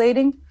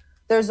circulating,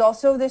 there's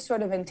also this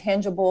sort of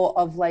intangible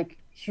of like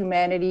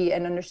humanity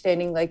and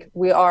understanding like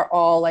we are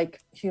all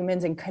like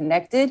humans and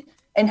connected.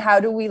 And how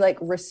do we like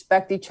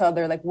respect each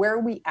other? Like, where are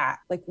we at?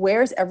 Like,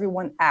 where's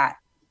everyone at?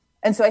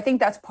 And so I think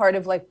that's part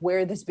of like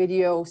where this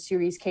video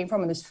series came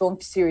from and this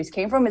film series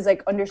came from, is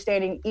like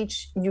understanding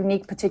each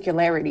unique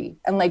particularity,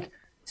 and like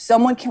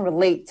someone can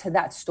relate to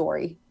that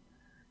story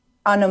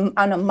on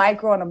a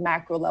micro, on a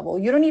macro level.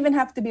 You don't even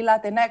have to be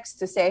Latinx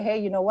to say, hey,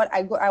 you know what?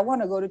 I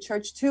want to go to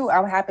church too.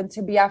 I happen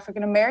to be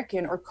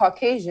African-American or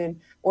Caucasian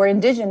or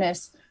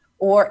Indigenous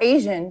or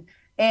Asian.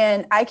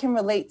 And I can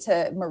relate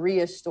to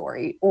Maria's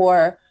story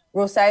or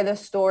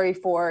Rosaida's story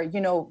for,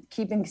 you know,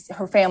 keeping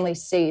her family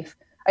safe.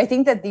 I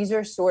think that these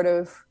are sort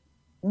of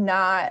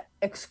not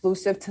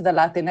exclusive to the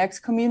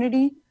Latinx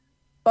community,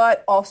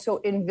 but also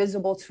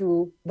invisible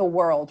to the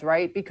world,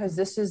 right? Because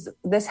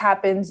this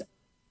happens.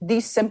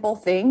 These simple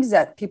things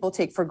that people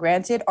take for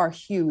granted are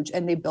huge,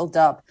 and they build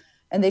up,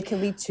 and they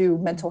can lead to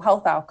mental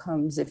health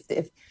outcomes if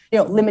you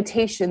know,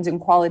 limitations in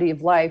quality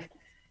of life.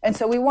 And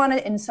so we want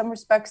to, in some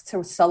respects,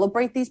 to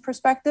celebrate these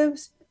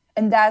perspectives.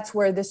 And that's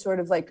where this sort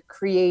of like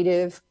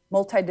creative,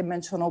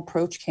 multidimensional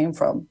approach came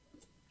from.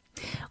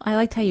 I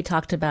liked how you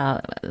talked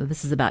about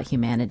this is about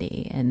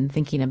humanity, and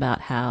thinking about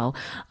how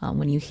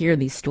when you hear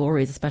these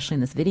stories, especially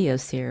in this video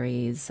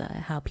series,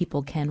 how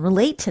people can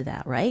relate to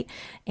that, right?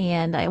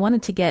 And I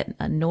wanted to get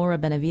Nora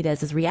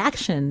Benavidez's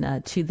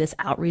reaction to this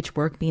outreach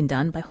work being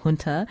done by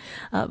Junta.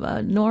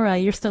 Nora,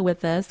 you're still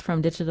with us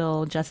from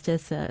Digital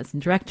Justice, as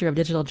Director of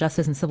Digital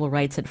Justice and Civil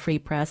Rights at Free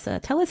Press.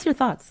 Tell us your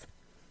thoughts.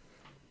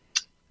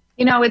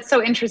 You know, it's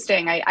so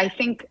interesting. I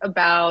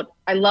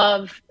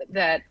love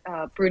that,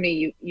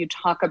 Bruni, you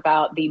talk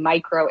about the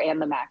micro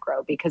and the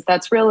macro, because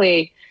that's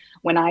really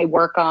when I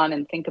work on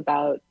and think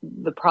about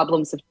the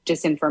problems of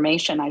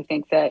disinformation. I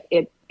think that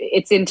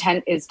its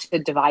intent is to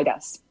divide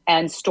us.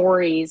 And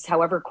stories,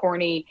 however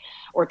corny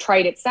or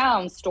trite it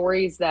sounds,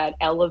 stories that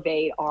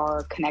elevate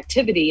our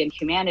connectivity and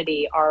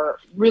humanity are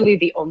really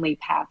the only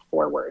path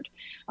forward.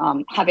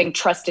 Having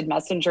trusted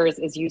messengers,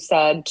 as you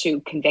said,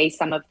 to convey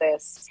some of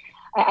this.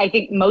 I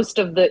think most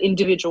of the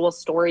individual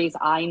stories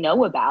I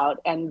know about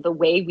and the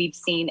way we've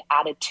seen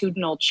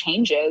attitudinal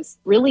changes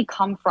really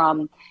come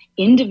from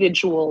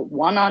individual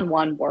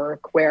one-on-one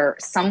work where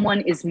someone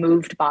is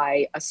moved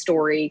by a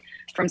story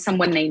from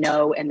someone they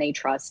know and they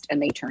trust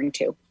and they turn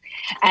to.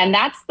 And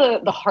that's the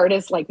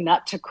hardest like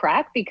nut to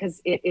crack,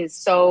 because it is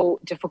so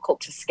difficult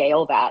to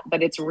scale that,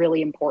 but it's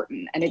really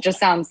important. And it just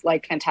sounds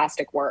like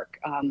fantastic work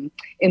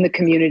in the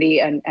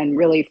community and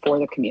really for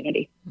the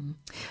community.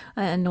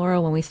 And Nora,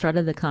 when we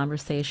started the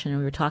conversation,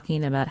 we were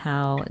talking about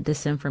how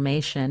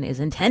disinformation is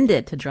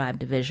intended to drive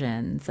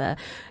divisions,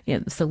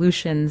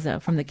 solutions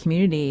from the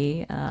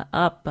community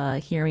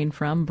hearing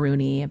from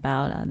Bruni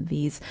about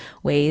these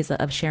ways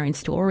of sharing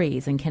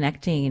stories and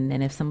connecting.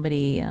 And if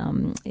somebody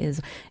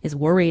is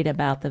worried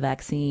about the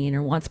vaccine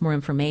or wants more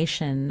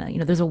information,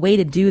 there's a way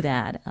to do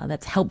that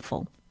that's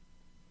helpful.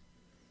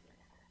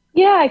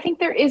 Yeah, I think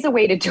there is a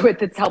way to do it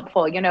that's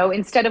helpful.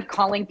 Instead of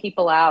calling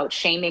people out,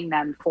 shaming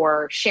them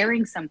for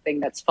sharing something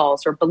that's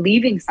false or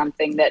believing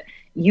something that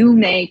you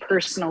may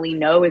personally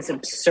know is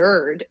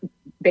absurd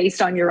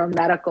based on your own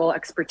medical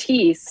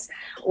expertise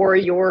or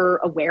your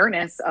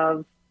awareness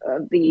of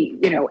the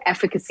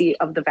efficacy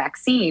of the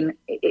vaccine,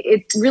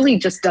 it really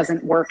just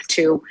doesn't work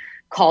to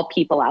call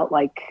people out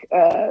like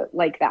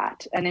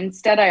that. And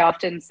instead, I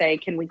often say,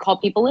 can we call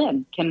people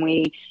in? Can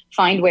we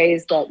find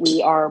ways that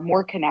we are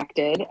more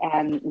connected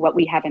and what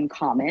we have in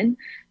common,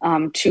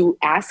 to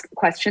ask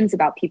questions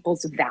about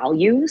people's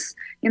values?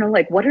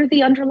 What are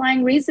the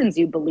underlying reasons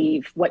you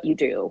believe what you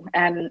do?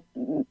 And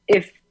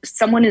if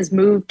someone is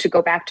moved to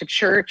go back to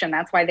church and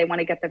that's why they want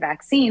to get the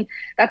vaccine,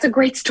 that's a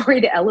great story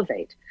to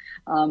elevate.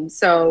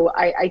 So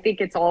I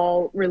think it's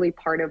all really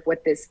part of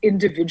what this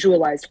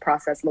individualized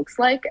process looks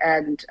like.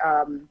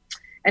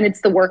 And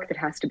it's the work that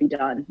has to be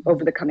done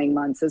over the coming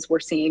months as we're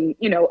seeing,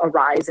 a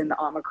rise in the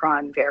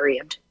Omicron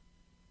variant.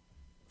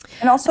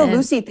 And also,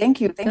 Lucy, thank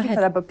you for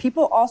that. But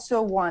people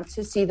also want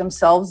to see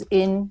themselves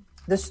in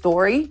the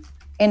story.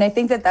 And I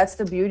think that that's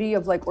the beauty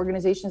of like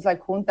organizations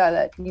like Junta,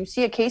 that you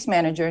see a case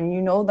manager and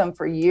you know them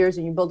for years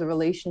and you build a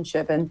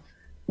relationship, and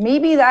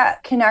maybe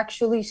that can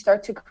actually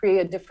start to create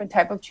a different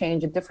type of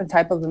change, a different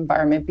type of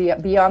environment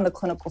beyond the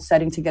clinical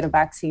setting to get a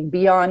vaccine,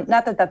 beyond,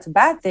 not that that's a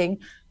bad thing,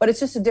 but it's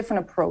just a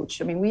different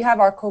approach. I mean, we have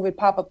our COVID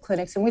pop-up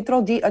clinics and we throw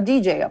a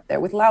DJ up there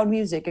with loud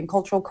music and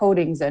cultural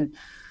codings. And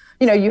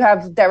you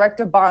have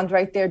Director Bond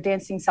right there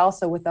dancing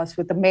salsa with us,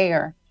 with the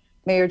Mayor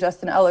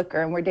Justin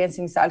Elicker, and we're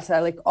dancing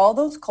salsa. Like, all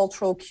those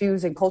cultural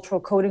cues and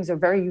cultural codings are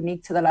very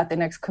unique to the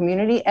Latinx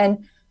community.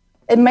 And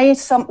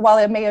while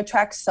it may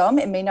attract some,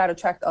 it may not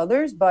attract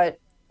others, but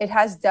it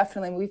has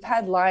definitely, we've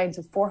had lines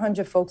of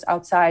 400 folks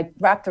outside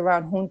wrapped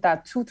around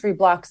Junta, 2-3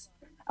 blocks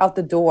out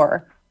the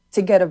door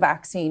to get a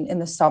vaccine in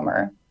the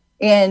summer.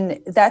 And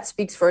that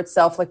speaks for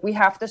itself. Like, we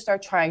have to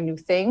start trying new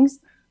things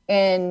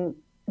and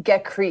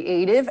get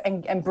creative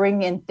and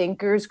bring in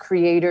thinkers,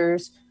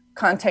 creators,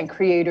 content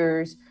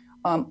creators,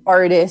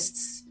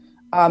 artists,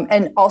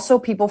 and also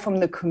people from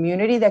the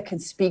community that can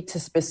speak to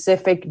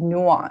specific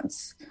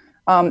nuance.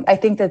 I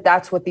think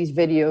that's what these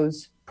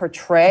videos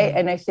portray.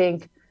 And I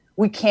think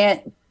we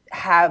can't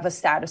have a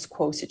status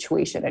quo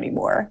situation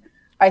anymore.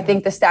 I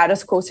think the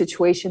status quo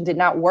situation did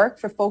not work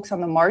for folks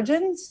on the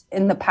margins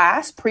in the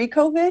past,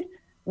 pre-COVID,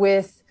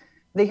 with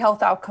the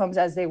health outcomes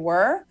as they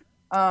were,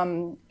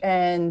 and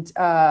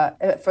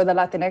for the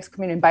Latinx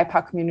community and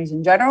BIPOC communities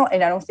in general.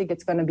 And I don't think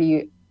it's going to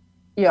be,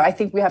 I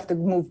think we have to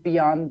move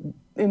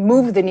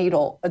the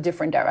needle a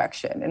different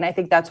direction. And I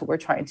think that's what we're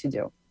trying to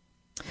do.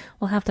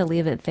 We'll have to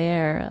leave it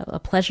there. A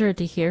pleasure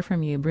to hear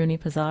from you, Bruni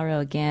Pizarro,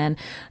 again,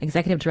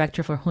 Executive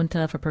Director for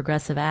Junta for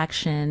Progressive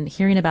Action,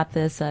 hearing about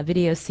this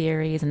video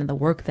series and the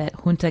work that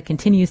Junta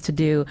continues to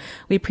do.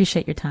 We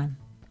appreciate your time.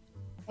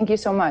 Thank you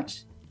so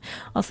much.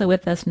 Also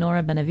with us,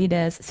 Nora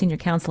Benavides, Senior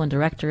Counsel and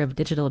Director of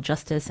Digital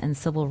Justice and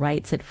Civil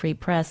Rights at Free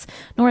Press.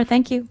 Nora,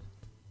 thank you.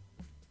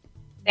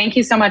 Thank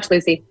you so much,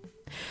 Lucy.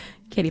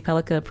 Katie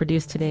Pellica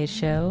produced today's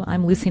show.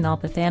 I'm Lucy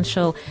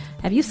Nalpathanchel.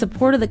 Have you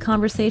supported the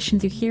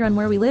conversations you hear on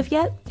Where We Live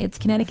yet? It's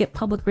Connecticut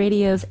Public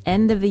Radio's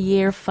end of the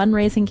year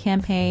fundraising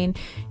campaign.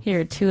 Here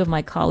are two of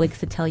my colleagues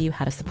to tell you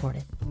how to support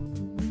it.